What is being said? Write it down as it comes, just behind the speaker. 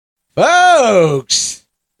folks.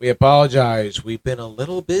 We apologize. We've been a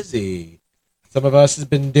little busy. Some of us have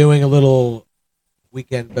been doing a little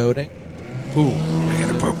weekend boating. Ooh, I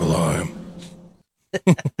got a purple arm.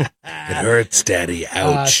 It hurts, Daddy.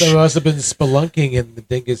 Ouch. Some of us have been spelunking in the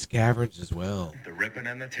Dingus Caverns as well. The ripping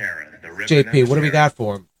and the tearing. JP, what do we got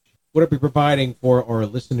for them? What are we providing for our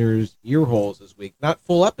listeners' ear holes this week? Not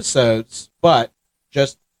full episodes, but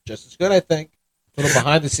just as good, I think. A little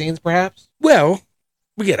behind the scenes, perhaps? Well,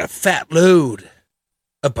 we got a fat load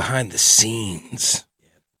of behind the scenes.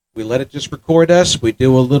 We let it just record us. We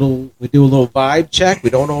do a little vibe check. We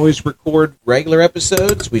don't always record regular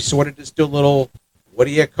episodes. We sort of just do a little, what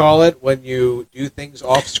do you call it when you do things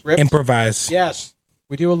off script? Improvise. Yes.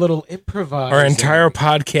 We do a little improvise. Our entire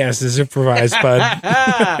podcast is improvised, bud.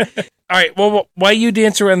 All right, well, while you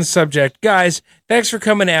dance around the subject, guys, thanks for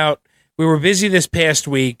coming out. We were busy this past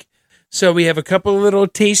week, so we have a couple of little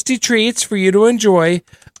tasty treats for you to enjoy.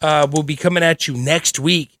 We'll be coming at you next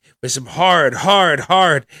week with some hard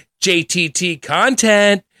JTT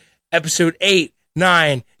content. Episode 8,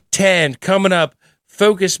 9, 10 coming up.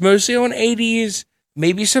 Focus mostly on 80s,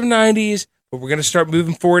 maybe some 90s, but we're going to start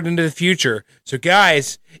moving forward into the future. So,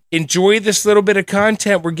 guys, enjoy this little bit of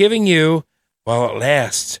content we're giving you while it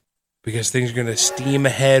lasts, because things are going to steam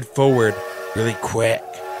ahead forward really quick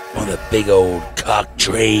on the big old cock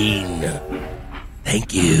train.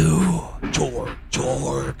 Thank you.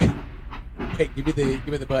 Jorg. Hey, give me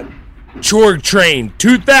the button. Chorg Train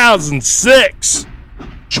 2006.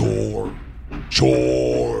 Jorg.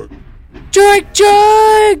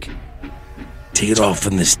 Take it off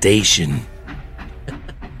from the station.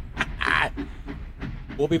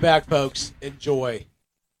 We'll be back, folks. Enjoy.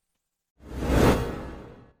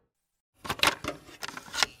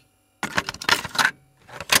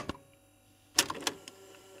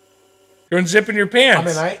 You're unzipping your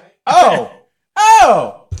pants. Oh!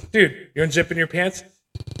 Dude, you're unzipping your pants?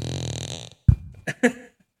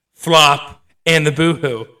 Flop and the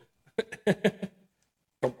boohoo.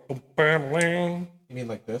 You mean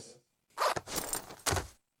like this?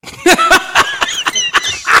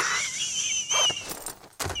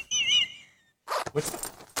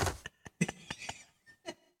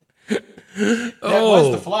 That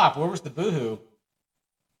was the flop. Where was the boohoo?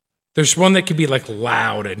 There's one that could be like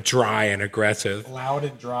loud and dry and aggressive. Loud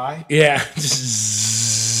and dry? Yeah.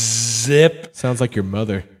 Just zip. Sounds like your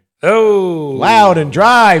mother. Oh. Loud and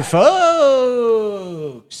dry, folks.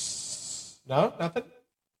 No? Nothing?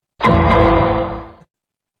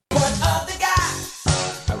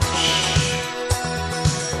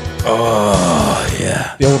 Oh,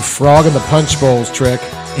 yeah. The old frog in the punch bowls trick.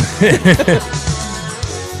 Isn't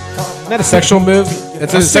that a sexual move?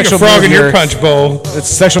 It's a sexual frog move in your punch bowl. It's a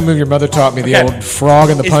sexual move your mother taught me, the old frog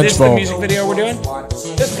in the punch Is this bowl. the music video we're doing? It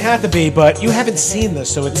doesn't have to be, but you haven't seen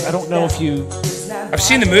this, so I don't know if you... I've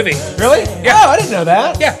seen the movie. Really? Yeah. Oh, I didn't know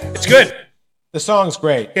that. Yeah, it's good. The song's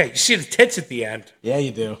great. Yeah, you see the tits at the end. Yeah,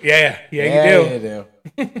 you do. Yeah, you do.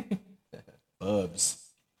 You do. Bubs.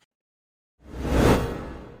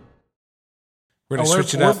 We're going to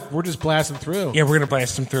switch it up. We're just blasting through. Yeah, we're going to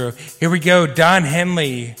blast them through. Here we go. Don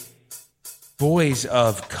Henley, Boys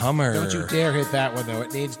of Comer. Don't you dare hit that one, though.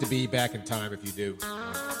 It needs to be back in time if you do.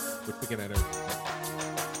 Which we can enter.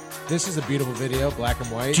 This is a beautiful video, black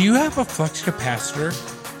and white. Do you have a flux capacitor?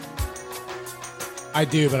 I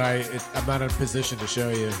do, but I'm not in a position to show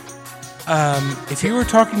you. If you were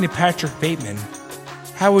talking to Patrick Bateman,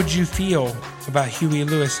 how would you feel about Huey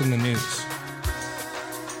Lewis in the news?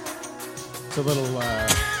 It's a little.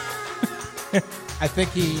 I think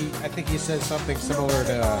he said something similar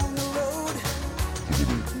to.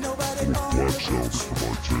 Black sounds to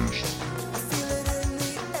my taste.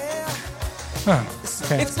 Huh.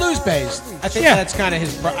 Okay. It's blues based. I think that's kind of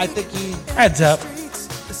his. I think he Adds up.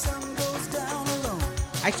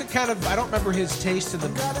 actually kind of. I don't remember his taste in the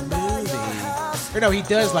movie. Or no, he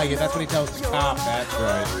does like it. That's what he tells the cop. That's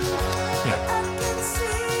right.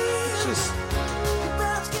 Yeah. It's just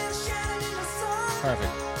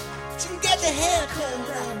perfect.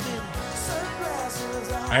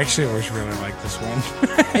 I actually always really liked this one.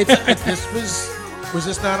 This was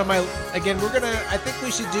this not on my. Again, we're gonna. I think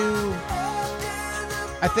we should do.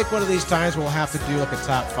 I think one of these times we'll have to do like a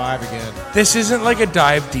top 5 again. This isn't like a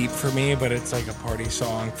dive deep for me, but it's like a party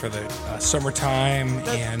song for the summertime.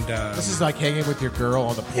 And This is like hanging with your girl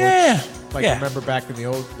on the porch. Yeah. Like Yeah. remember back in the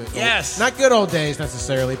old. Yes. Not good old days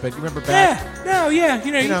necessarily, but you remember back. You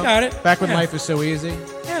got it. Back when Yeah. life was so easy.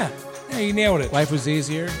 Yeah, you nailed it. Life was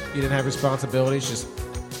easier. You didn't have responsibilities. Just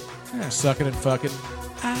sucking and fucking.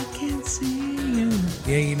 I can see you.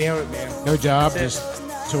 Yeah, you nailed it, man. No job. Just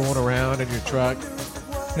tooling around in your truck.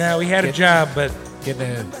 No, we had a job, but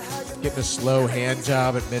Getting getting a slow hand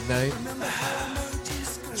job at midnight.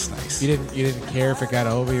 That's nice. You didn't care if it got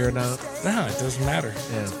over you or not. No, it doesn't matter.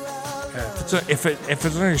 Yeah. If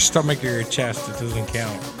it's on your stomach or your chest, it doesn't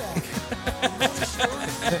count.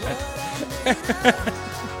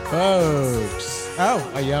 Folks.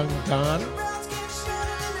 Oh, a young Don.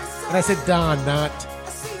 And I said Don, not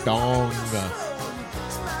Dong.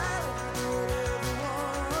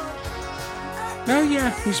 Oh yeah,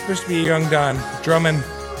 he's supposed to be a young Don drumming.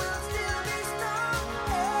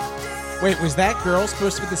 Wait, was that girl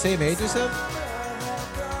supposed to be the same age as him?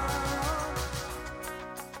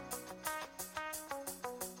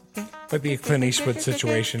 Might be a Clint Eastwood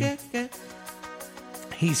situation.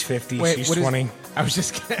 He's 50, she's 20. I was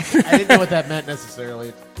just kidding. I didn't know what that meant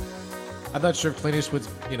necessarily. I'm not sure if Clint Eastwood's,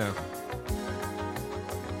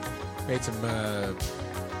 made some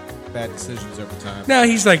bad decisions over time. No,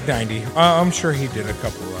 he's like 90. I'm sure he did a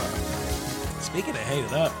couple. Speaking of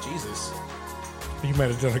hated up, Jesus. He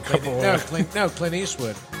might have done a couple. Clint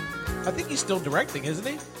Eastwood. I think he's still directing, isn't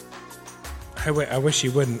he? I wish he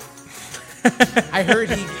wouldn't. I heard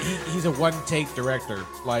he's a one-take director.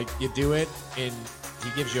 Like, you do it, and he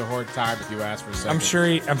gives you a hard time if you ask for a second.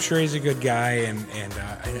 I'm sure he's a good guy, and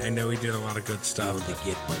I know he did a lot of good stuff. To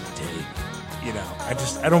get one take.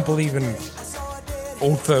 I don't believe in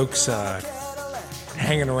old folks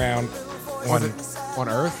hanging around on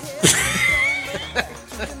Earth.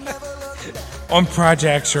 On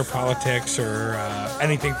projects or politics or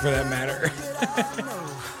anything for that matter.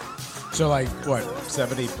 So, like, what,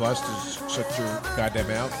 70 plus to shut your goddamn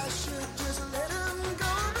mouth?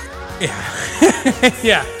 Yeah.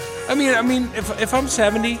 Yeah. I mean, if I'm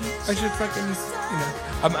 70, I should fucking,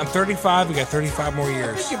 I'm 35. We got 35 more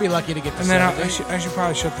years. You'd be lucky to get to and 70. then I should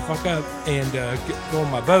probably shut the fuck up and go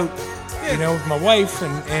on my boat, with my wife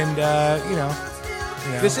and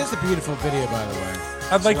This is a beautiful video, by the way.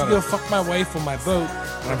 I'd like to go fuck my wife on my boat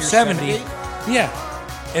when I'm 70. Yeah.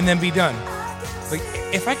 And then be done. Like,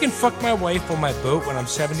 if I can fuck my wife on my boat when I'm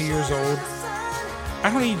 70 years old, I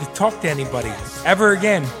don't need to talk to anybody ever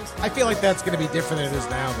again. I feel like that's going to be different than it is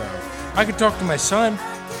now, though. I can talk to my son.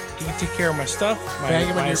 He can take care of my stuff. Bang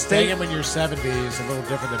him when you're 70 is a little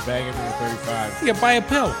different than banging when you're 35. Yeah, buy a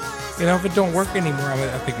pill. If it don't work anymore,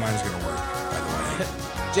 I think mine's going to work, by the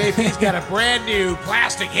way. JP's got a brand new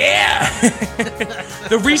plastic hip.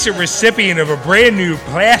 The recent recipient of a brand new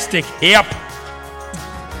plastic hip.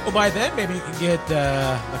 Well, by then, maybe you can get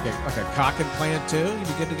like a cock implant, too. You'd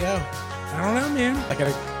be good to go. I don't know, man. Like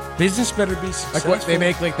a business better be successful. Like what they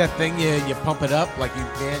make, like that thing you pump it up, like you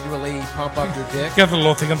manually pump up your dick. Got the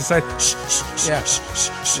little thing on the side. Yeah.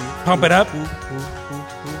 Pump it up.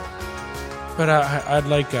 But I'd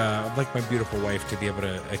like my beautiful wife to be able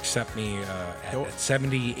to accept me at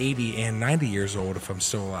 70, 80, and 90 years old if I'm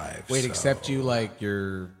still alive. Wait, accept you like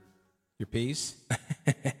your piece?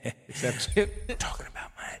 Accept you? Talking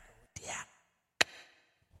about mine. Yeah.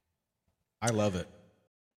 I love it.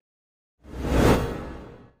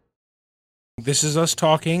 This is us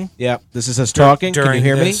talking. Yeah, this is us talking. Can you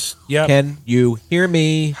hear this, me? Yep. Can you hear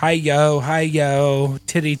me? Hi yo,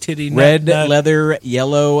 titty, red nut. leather,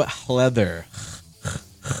 yellow leather.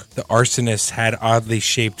 The arsonist had oddly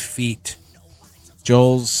shaped feet.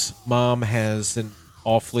 Joel's mom has an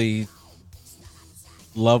awfully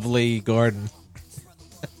lovely garden.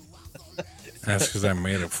 That's because I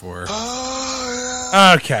made it for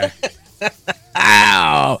her. Okay.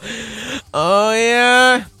 Ow! Oh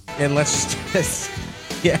yeah. And let's just,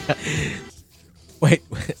 yeah. Wait.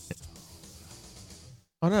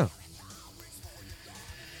 Oh no.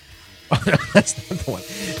 Oh no, that's not the one.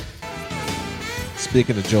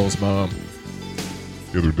 Speaking of Joel's mom.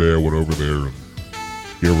 The other day I went over there and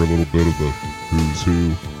gave her a little bit of the who's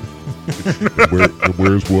who. and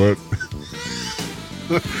where's what.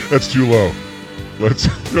 That's too low. Let's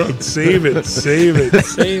save it.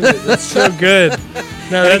 That's so good.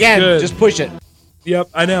 No, that's again, good. Just push it. Yep,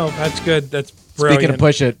 I know. That's good. That's brilliant. Speaking of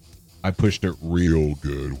push it, I pushed it real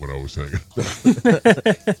good when I was saying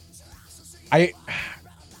it.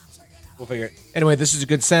 We'll figure it. Anyway, this is a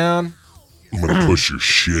good sound. I'm gonna push your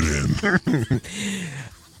shit in.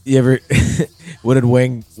 You ever? What did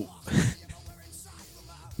Wing?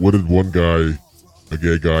 What did one guy, a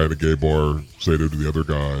gay guy in a gay bar, say to the other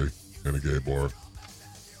guy in a gay bar?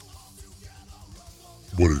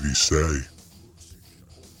 What did he say?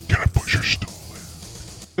 Can I push your stool in?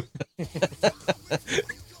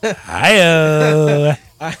 Hi-oh.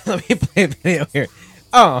 Let me play a video here.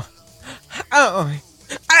 Oh.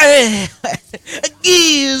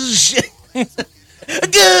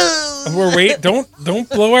 We're wait. Don't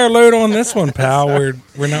blow our load on this one, pal. We're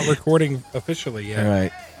not recording officially yet. All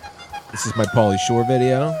right. This is my Pauly Shore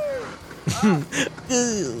video.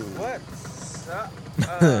 What's up?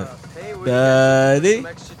 Hey, we Buddy. some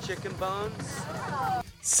extra chicken bones.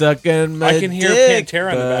 Sucking my I can hear dick,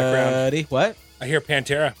 Pantera in the background. buddy. What? I hear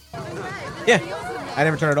Pantera. Yeah. I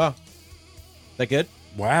never turn it off. Is that good?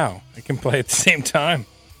 Wow, I can play at the same time.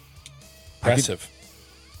 Impressive.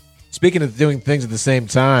 Speaking of doing things at the same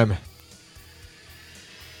time,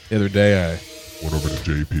 the other day I Went over to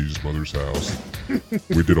JP's mother's house.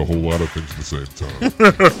 We did a whole lot of things at the same time.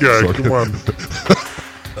 Yeah, So- come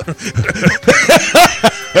on.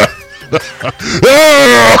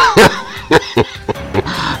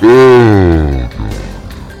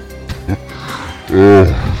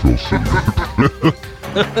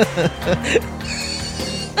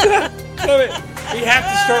 We have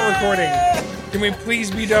to start recording. Can we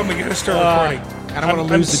please be done? We got to start recording. I don't want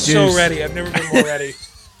to lose the I'm juice. so ready. I've never been more ready.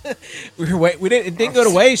 It didn't go to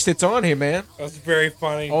waste. It's on here, man. That was very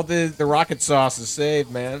funny. All the rocket sauce is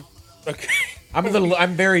saved, man. Okay.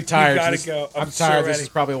 I'm very tired. gotta This- go. I'm I'm so tired. This ready. is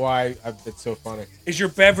probably why it's so funny. Is your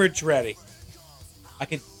beverage ready? I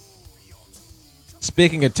can.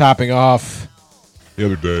 Speaking of topping off, The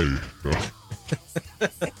other day,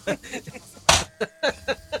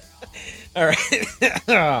 all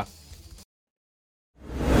right.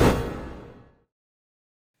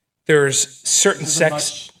 There's certain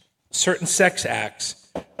sex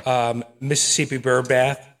acts. Mississippi Bird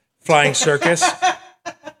Bath, Flying Circus,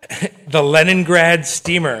 the Leningrad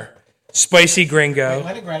Steamer, Spicy Gringo,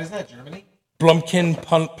 Leningrad, isn't that Germany? Blumpkin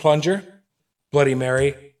Plunger, Bloody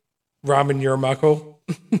Mary, Ramen Yermuckle,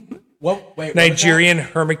 What? Wait. Nigerian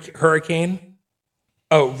Hurricane.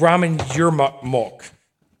 Oh, Ramen Yermuck.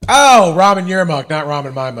 Oh, ramen your muck, not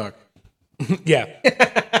ramen my muck. Yeah.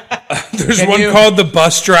 There's Can one you- called the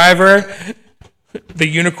Bus Driver, the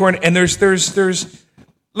Unicorn, and there's.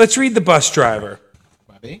 Let's read the Bus Driver.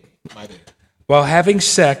 Might be. While having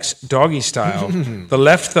sex, doggy style, the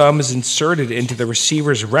left thumb is inserted into the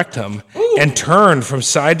receiver's rectum and turned from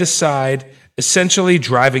side to side, essentially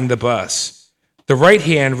driving the bus. The right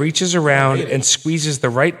hand reaches around and squeezes the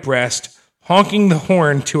right breast, honking the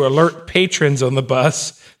horn to alert patrons on the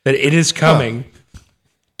bus that it is coming.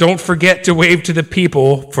 Don't forget to wave to the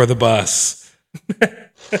people for the bus.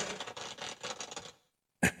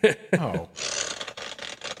 Oh.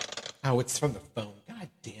 Oh, it's from the phone. God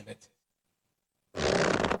damn it.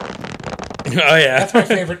 Oh, yeah. That's my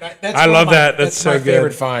favorite. That's I one of love my- that. That's so my good.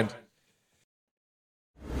 favorite find.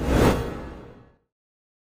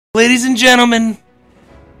 Ladies and gentlemen,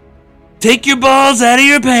 take your balls out of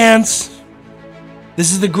your pants.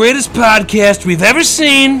 This is the greatest podcast we've ever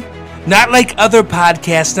seen. Not like other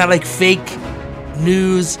podcasts, not like fake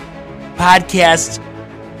news podcasts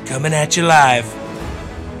coming at you live.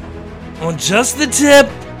 On just the tip,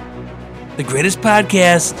 the greatest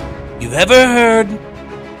podcast you've ever heard.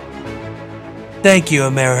 Thank you,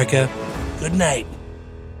 America. Good night.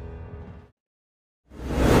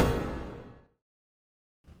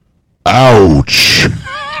 ouch!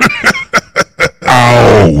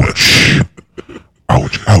 Ouch!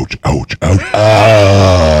 Ouch! Ouch! Ouch! Ouch!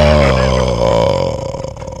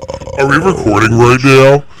 Are we recording right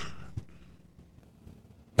now?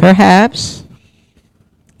 Perhaps.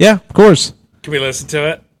 Yeah, of course. Can we listen to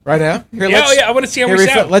it? Right now? Here, Yeah, oh, yeah, I want to see how we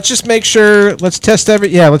sound. Let's just make sure. Let's test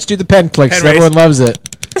yeah, let's do the pen clicks. Pen raise. Everyone loves it.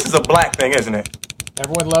 This is a black thing, isn't it?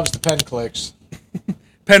 Everyone loves the pen clicks.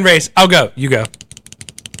 Pen race. I'll go. You go.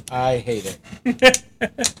 I hate it.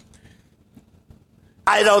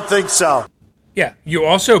 I don't think so. Yeah. You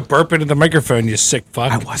also burp into the microphone, you sick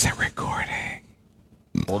fuck. I wasn't recording.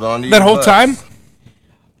 Hold on to That whole time?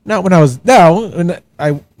 Not when I was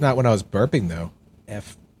not when I was burping though.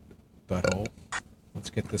 F butthole. Let's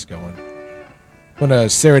get this going. I'm gonna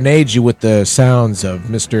serenade you with the sounds of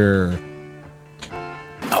Mr.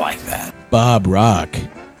 I like that. Bob Rock.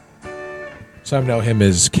 Some know him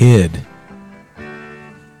as Kid.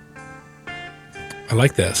 I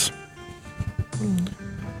like this.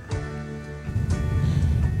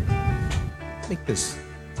 Make this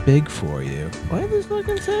big for you. Why does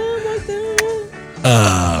fucking sound like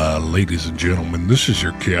that? Ladies and gentlemen, this is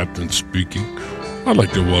your captain speaking. I'd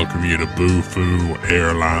like to welcome you to Boo-Foo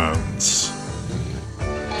Airlines.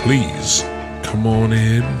 Please, come on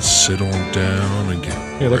in, sit on down, and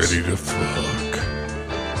get Here, let's- ready to fuck.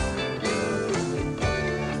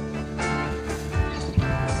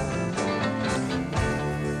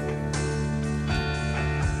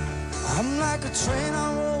 I'm like a train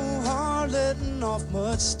I roll hard, letting off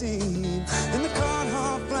much steam. In the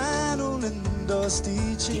Carhartt flannel and dusty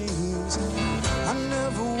jeans. I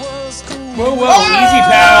never was cool. Whoa, whoa. Easy,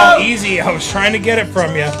 pal. Easy. I was trying to get it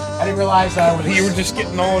from you. I didn't realize I was. You were just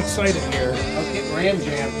getting all excited here. I was getting Slam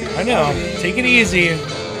Jam. Dude. I know. Take it easy.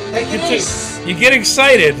 Take it easy. You get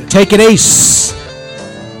excited. Take it, Ace.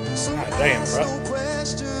 God damn, bro.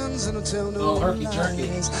 Oh, herky jerky.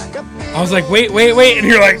 I was like, wait, and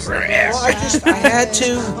you're like, Well, I had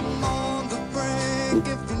to.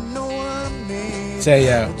 Say,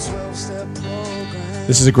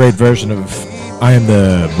 this is a great version of I Am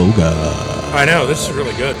the Booga. I know, this is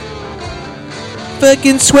really good.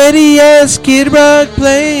 Fucking sweaty ass Kid Rock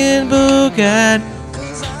playing Booga.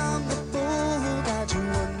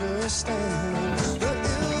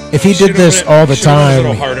 If he did this all the time,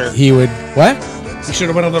 he would. What? He should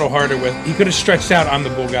have went a little harder with. He could have stretched out "I'm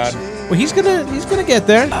the Bull God." Well, he's gonna get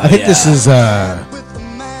there. I think this is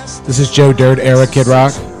Joe Dirt era Kid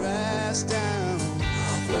Rock.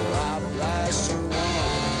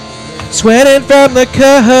 Sweating from the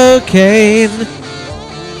cocaine.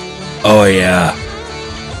 Oh yeah.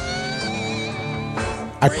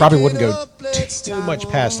 I probably wouldn't go too much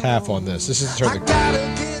past half on this. This is turn the.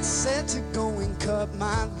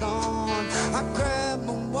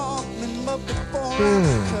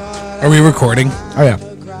 Are we recording? Oh yeah.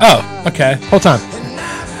 Oh, okay. Whole time.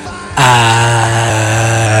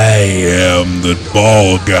 I am the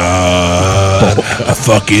ball god. I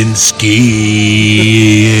fucking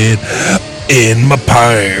skied in my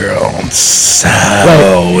pants.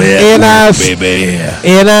 Oh, yeah, baby.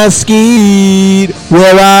 And I skied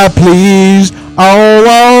where I pleased all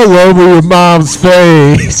over your mom's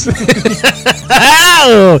face.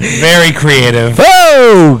 Very creative.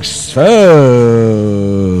 Folks.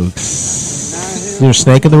 Is there a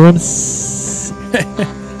snake in the room?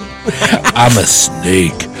 I'm a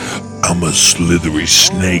snake. I'm a slithery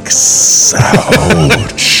snake.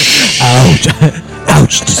 Ouch. Ouch.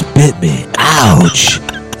 Ouch, just bit me. Ouch.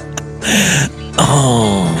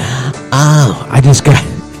 Oh. I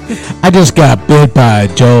just got bit by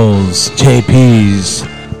Joel's, JP's,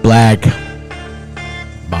 Black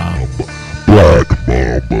Mamba. Black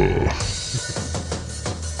Mamba.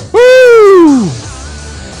 Woo!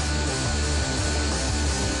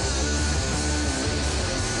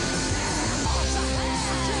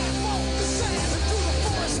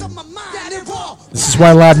 This is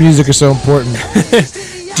why live music is so important.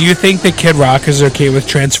 Do you think that Kid Rock is okay with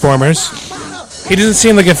Transformers? He doesn't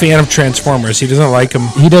seem like a fan of Transformers. He doesn't like them.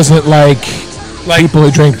 He doesn't like people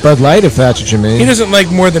who drink Bud Light, if that's what you mean. He doesn't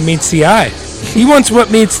like more than meets the eye. He wants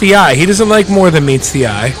what meets the eye. He doesn't like more than meets the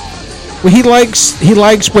eye. Well, he likes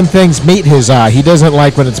when things meet his eye. He doesn't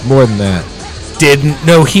like when it's more than that. Didn't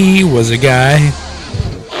know he was a guy.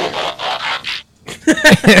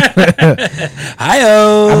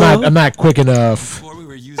 Hi-oh. I'm not quick enough. Before we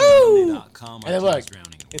were using Monday.com, Hey, look,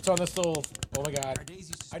 it's on this little. Oh my God!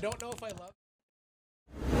 I don't know if I love.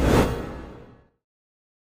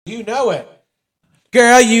 You know it,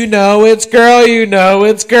 girl. You know it's girl. You know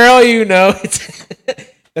it's girl. You know it's.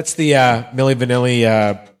 That's the Milli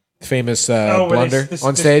Vanilli famous blunder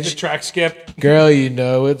on stage. The track skip. Girl, you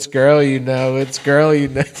know it's girl. You know it's girl. You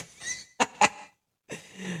know.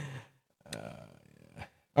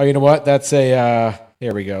 Oh, you know what? That's a.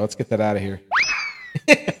 Here we go. Let's get that out of here.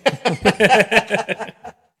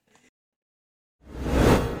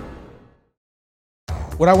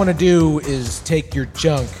 What I want to do is take your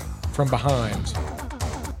junk from behind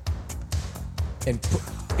and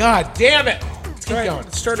God damn it! Let's keep going.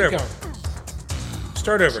 Start Keep over. going.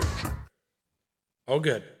 Start over. Oh,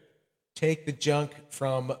 good. Take the junk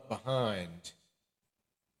from behind.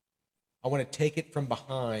 I want to take it from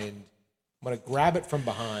behind. I'm going to grab it from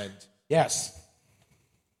behind. Yes.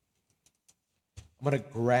 I'm going to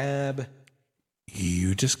grab.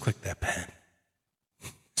 You just click that pen.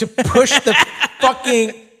 To push the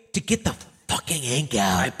fucking. To get the fucking ink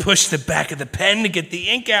out. I push the back of the pen to get the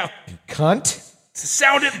ink out. You cunt. It's the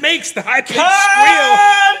sound it makes, the high-pitched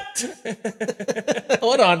squeal.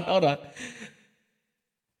 Hold on.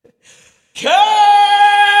 Cut!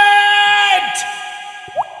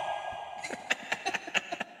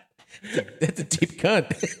 That's a deep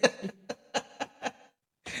cunt.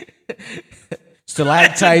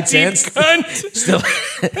 Stalactites and Cunt.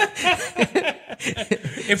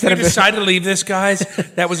 If we decide to leave this, guys,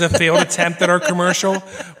 that was a failed attempt at our commercial.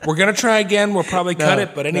 We're going to try again. We'll probably cut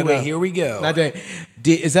it. But anyway, here we go.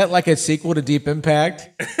 Is that like a sequel to Deep Impact?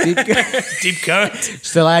 Deep Cunt.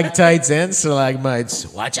 Stalactites and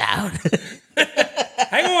stalagmites. Watch out.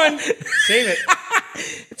 Hang on. Save it.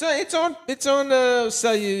 It's on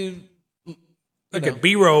cellu. Like a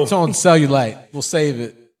B-roll. It's on cellulite. We'll save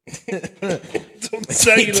it. It's on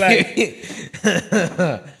cellulite.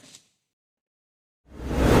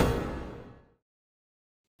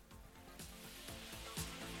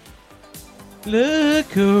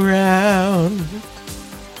 Look around.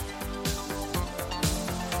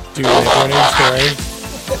 Dude, that funny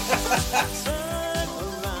story.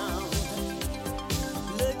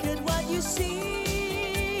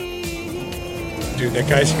 Dude, that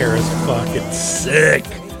guy's hair is fucking sick.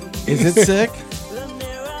 Is it sick?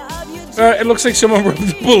 It looks like someone rubbed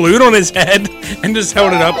a balloon on his head and just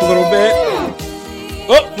held it up a little bit.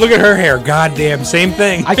 Oh, look at her hair. Goddamn, same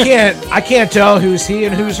thing. I can't tell who's he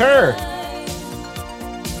and who's her.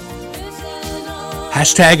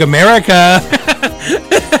 Hashtag America.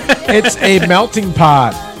 It's a melting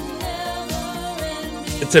pot.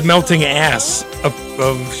 It's a melting ass of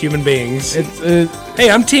human beings. It's Hey,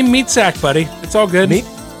 I'm Team Meat Sack, buddy. It's all good. meat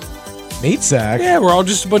sack. Yeah, we're all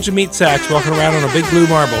just a bunch of meat sacks walking around on a big blue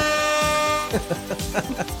marble.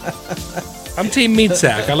 I'm Team Meat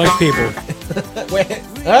Sack. I like people. Wait,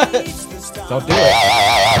 don't do it.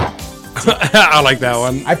 I like that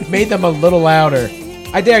one. I made them a little louder.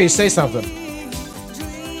 I dare you, say something.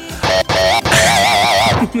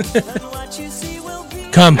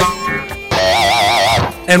 Come.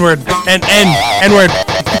 N-word. N-word.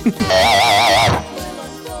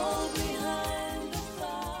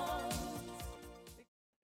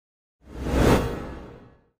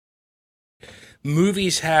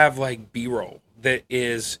 Movies have like B-roll that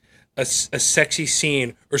is a sexy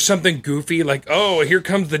scene or something goofy, like, oh, here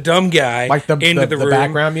comes the dumb guy Like the room.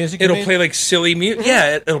 background music. you It'll mean? play like silly music.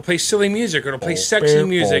 Yeah, it'll play silly music, or it'll play sexy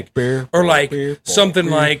music, or like something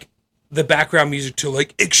like the background music to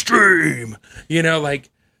like extreme. You know, like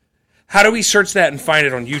how do we search that and find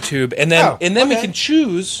it on YouTube, and then we can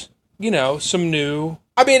choose, you know, some new.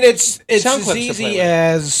 I mean, it's sound as clips to easy play with.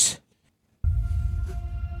 as.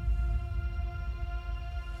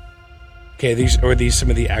 Okay, these some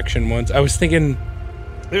of the action ones. I was thinking.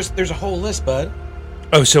 There's a whole list, bud.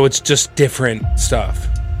 Oh, so it's just different stuff.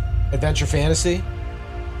 Adventure fantasy.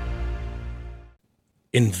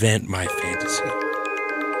 Invent my fantasy.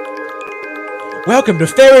 Welcome to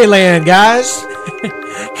Fairyland, guys.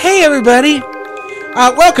 Hey, everybody.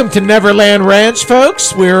 Welcome to Neverland Ranch,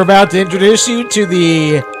 folks. We're about to introduce you to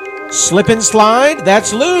the slip and slide.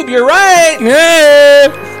 That's lube. You're right.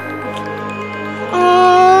 Yeah.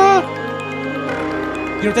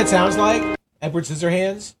 You know what that sounds like? Edward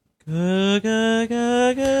Scissorhands.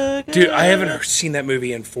 Dude, I haven't seen that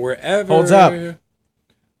movie in forever. Holds up. Okay,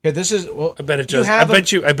 this is. Well, I bet it does. I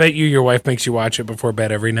bet you your wife makes you watch it before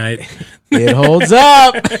bed every night. It holds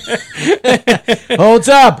up. Holds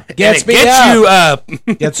up. Gets me gets up. you up.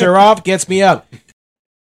 Gets her off. Gets me up.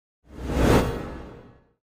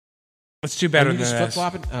 Let's do better Are you than just this.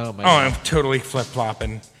 flip-flopping? Oh my Oh, god. I'm totally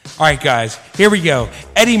flip-flopping. All right, guys. Here we go.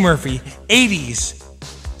 Eddie Murphy, 80s.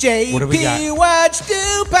 JP, What do we got? watch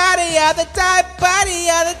do party all the time, party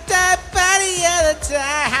all the time, party all the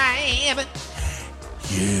time.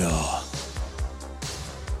 Yeah.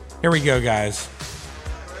 Here we go, guys.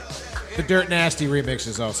 The Dirt Nasty remix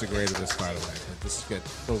is also great of this, by the way. This is good.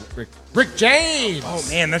 Oh, Rick James. Oh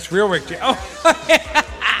man, that's real Rick. Oh,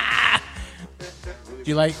 Do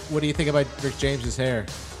you like? What do you think about Rick James's hair?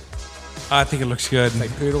 I think it looks good. Like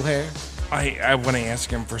poodle hair. I want to ask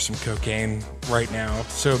him for some cocaine right now,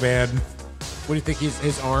 so bad. What do you think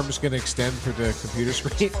his arm's going to extend through the computer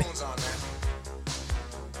screen?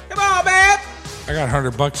 Come on, man! I got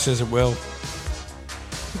 $100. Says it will.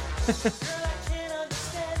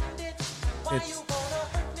 It's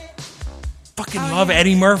Fucking love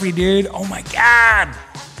Eddie Murphy, dude. Oh my god,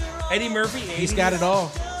 Eddie Murphy. 80s. he's got it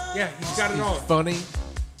all. Yeah, he's got it all. Funny.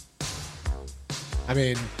 I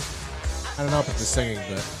mean, I don't know if it's the singing,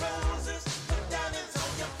 but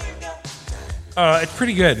It's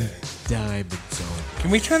pretty good. diamonds on.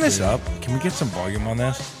 Can we turn this up? Can we get some volume on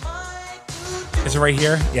this? Is it right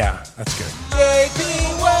here? Yeah, that's good.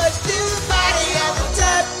 JP was do party all the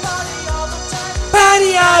time,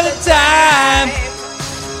 Party all the time.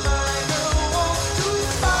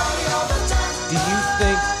 Do you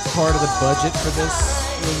think part of the budget for this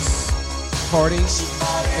was party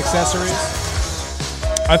accessories?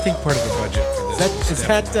 I think part of the budget for this. Is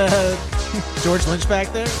that George Lynch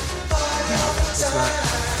back there?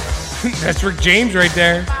 That's Rick James right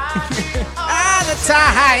there. All the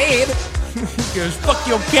time. He goes, fuck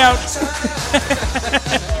your couch.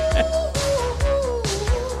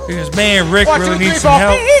 He goes, man, Rick really needs some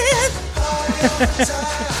help.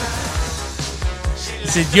 He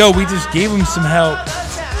said, yo, we just gave him some help.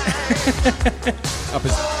 Up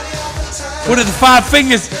his. What do the 5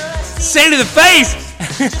 fingers say to the face?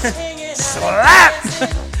 Slap!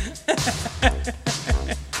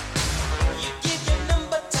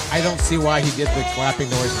 I don't see why he did the clapping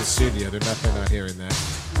noise in the studio. There's nothing not hearing that.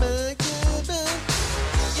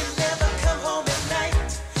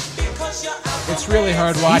 It's really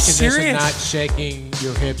hard watching this and serious. not shaking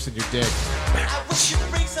your hips and your dick.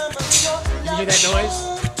 You hear that noise?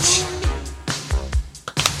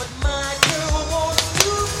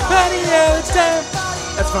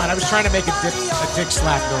 That's fine. I was trying to make a dick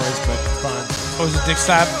slap noise, but it's fine. Oh, was it dick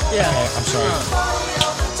slap? Yeah. Okay, I'm sorry.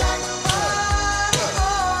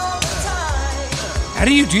 How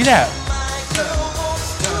do you do that?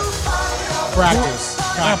 Practice.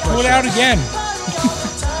 Pull it out again.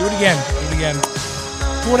 Do it again. Do it again.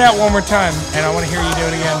 Pull it out one more time, and I want to hear you do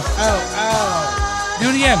it again. Oh. Do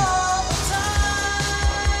it again.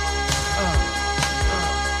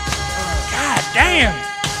 God damn.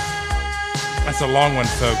 That's a long one,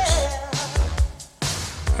 folks.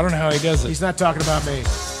 I don't know how he does it. He's not talking about me.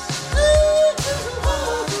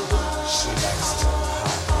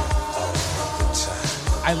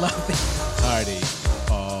 I love it. Party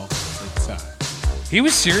all the time. He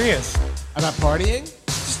was serious. About partying?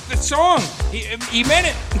 Just the song. He meant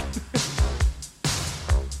it.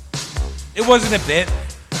 It wasn't a bit.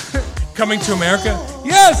 Coming to America?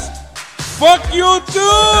 Yes! Fuck you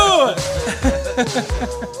too!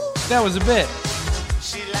 That was a bit.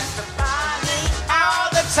 She likes to party all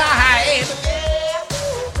the time.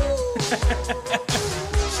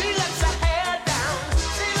 She lets her hair down.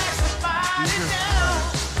 She likes to party down.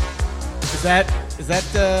 Is that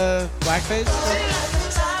blackface?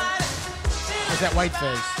 Or is that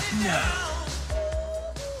whiteface? No.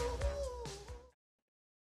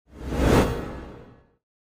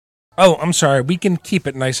 Oh, I'm sorry. We can keep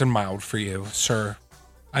it nice and mild for you, sir.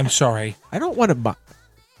 I'm sorry. I don't want to.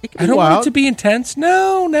 I don't want it to be intense.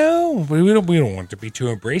 No. We don't want it to be too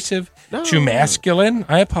abrasive, too masculine.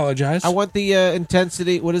 I apologize. I want the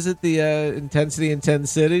intensity. What is it? The intensity in 10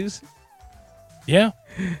 cities? Yeah.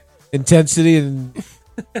 Intensity and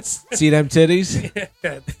see them titties?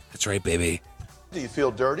 That's right, baby. Do you feel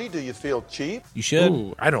dirty? Do you feel cheap? You should.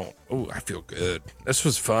 Ooh, I don't. Ooh, I feel good. This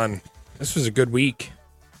was fun. This was a good week.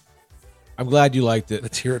 I'm glad you liked it.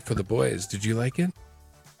 Let's hear it for the boys. Did you like it?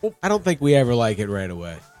 I don't think we ever like it right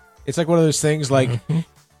away. It's like one of those things like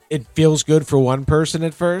it feels good for one person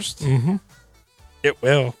at first. Mm-hmm. It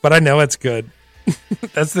will, but I know it's good.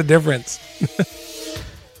 That's the difference.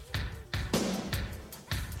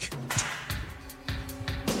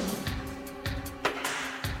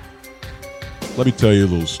 Let me tell you a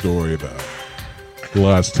little story about the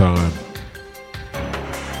last time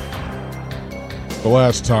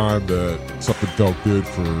that something felt good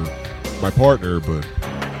for my partner, but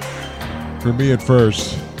for me at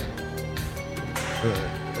first,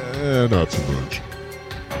 not so much.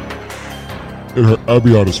 It hurt. I'll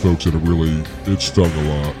be honest, folks, it stung a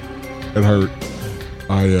lot. It hurt.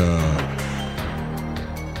 I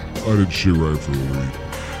didn't shit right for a week.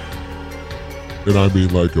 And I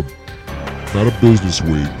mean like not a business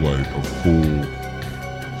week, like a full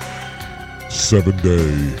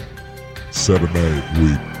 7-day, 7-night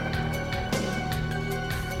week.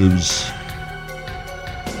 It was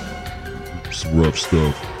some rough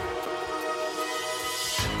stuff.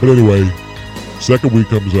 But anyway, second week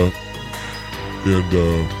comes up, and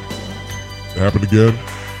it happened again,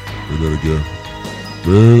 and then again,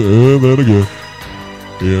 and then again.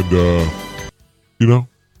 And,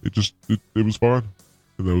 it was fun.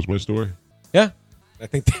 And that was my story. Yeah. I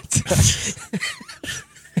think that's...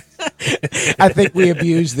 I think we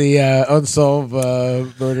abused the unsolved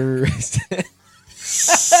murder.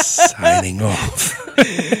 Signing off.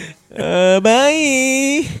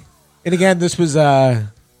 Bye. And again, this was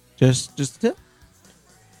just a tip.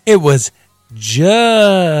 It was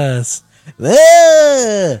just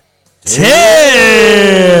the tip.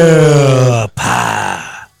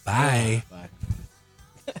 Bye.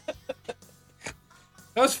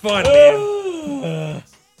 That was fun, man.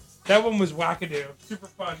 That one was wackadoo. Super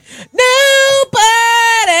fun. Nobody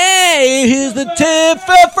here's the tip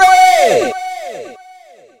for free.